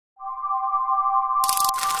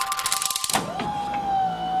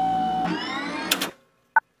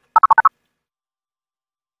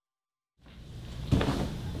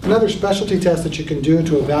Another specialty test that you can do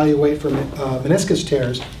to evaluate for meniscus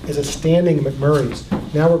tears is a standing McMurray's.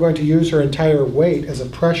 Now we're going to use her entire weight as a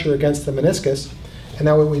pressure against the meniscus. And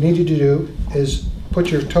now what we need you to do is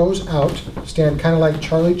put your toes out, stand kind of like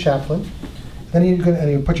Charlie Chaplin. Then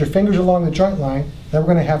you put your fingers along the joint line. Then we're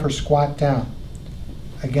going to have her squat down.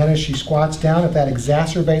 Again, as she squats down, if that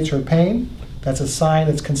exacerbates her pain, that's a sign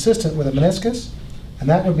it's consistent with a meniscus. And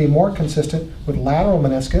that would be more consistent with lateral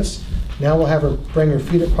meniscus. Now we'll have her bring her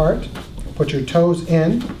feet apart, put your toes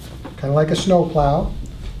in, kind of like a snowplow.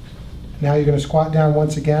 Now you're going to squat down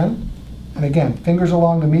once again. And again, fingers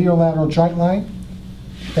along the medial lateral joint line.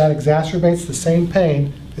 If that exacerbates the same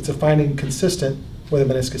pain, it's a finding consistent with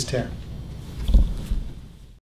a meniscus tear.